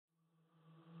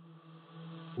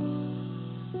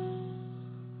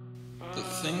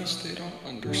things they don't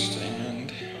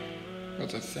understand are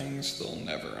the things they'll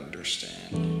never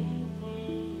understand.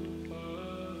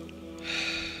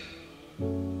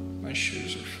 My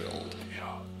shoes are filled.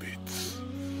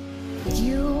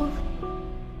 You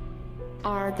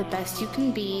are the best you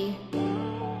can be.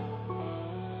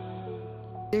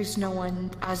 There's no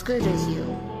one as good as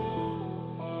you.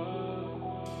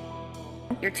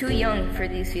 You're too young for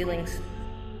these feelings.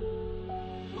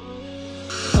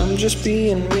 I'm just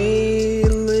being me,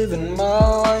 living my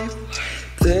life.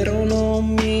 They don't know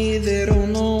me, they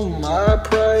don't know my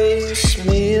price.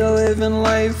 Me living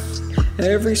life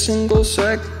every single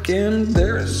second.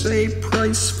 There's a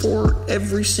price for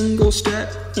every single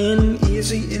step. And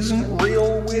easy isn't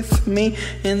real with me.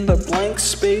 In the blank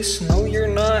space, no, you're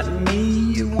not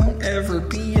me. You won't ever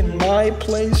be in my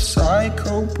place. I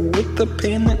cope with the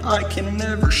pain that I can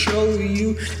never show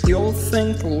you. You'll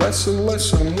think less and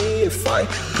less of me if I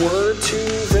were to.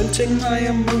 Venting my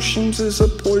emotions is a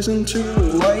poison to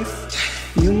life.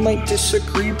 You might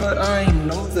disagree, but I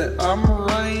know that I'm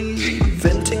right.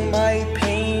 Venting my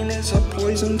pain is a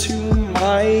poison to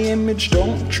my image.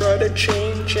 Don't try to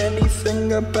change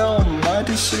anything about my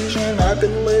decision. I've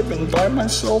been living by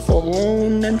myself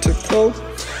alone, and to cope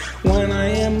when I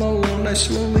am alone, I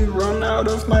slowly run out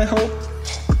of my hope.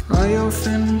 I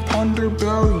often ponder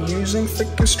about using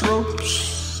thickest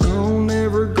ropes. I'll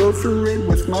never go through it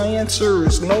with my answer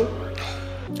is no.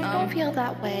 I don't feel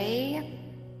that way.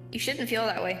 You shouldn't feel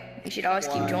that way. You should always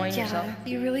keep enjoying yourself.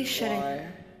 You really shouldn't. Why?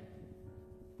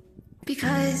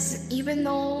 Because even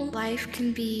though life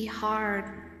can be hard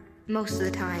most of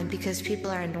the time because people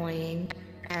are annoying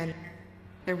and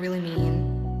they're really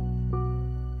mean,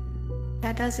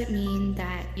 that doesn't mean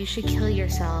that you should kill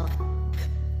yourself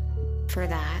for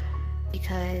that,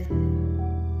 because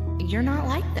you're not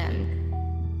like them.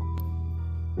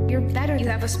 You're better. You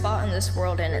have a spot in this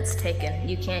world and it's taken.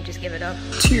 You can't just give it up.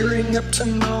 Tearing up to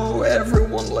know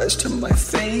everyone lies to my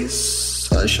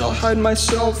face. I shall hide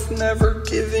myself, never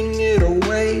giving it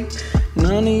away.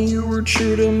 None of you are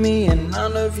true to me and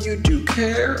none of you do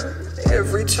care.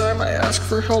 Every time I ask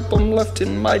for help, I'm left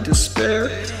in my despair.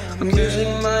 I'm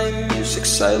using my music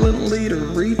silently to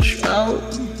reach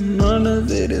out. None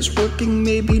of it is working,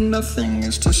 maybe nothing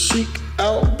is to seek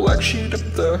out. Black sheet up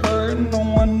the herd, no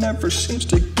one ever seems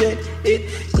to get it.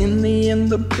 In the end,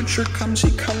 the picture comes,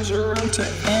 he comes around to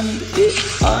end it.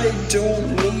 I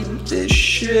don't need this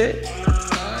shit.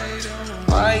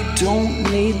 I don't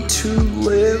need to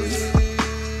live.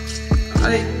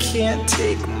 I can't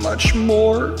take much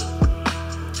more.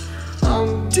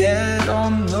 I'm dead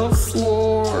on the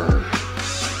floor.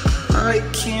 I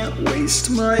can't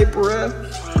waste my breath.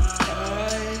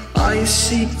 I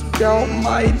seek out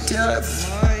my death.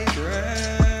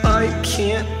 I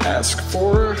can't ask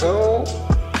for help.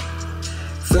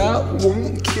 That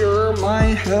won't cure my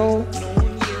health.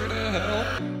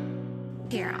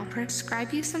 Here, I'll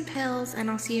prescribe you some pills and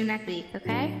I'll see you next week,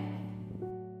 okay?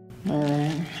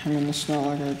 Alright, I mean, it's not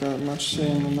like I got much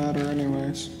say in the matter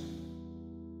anyways.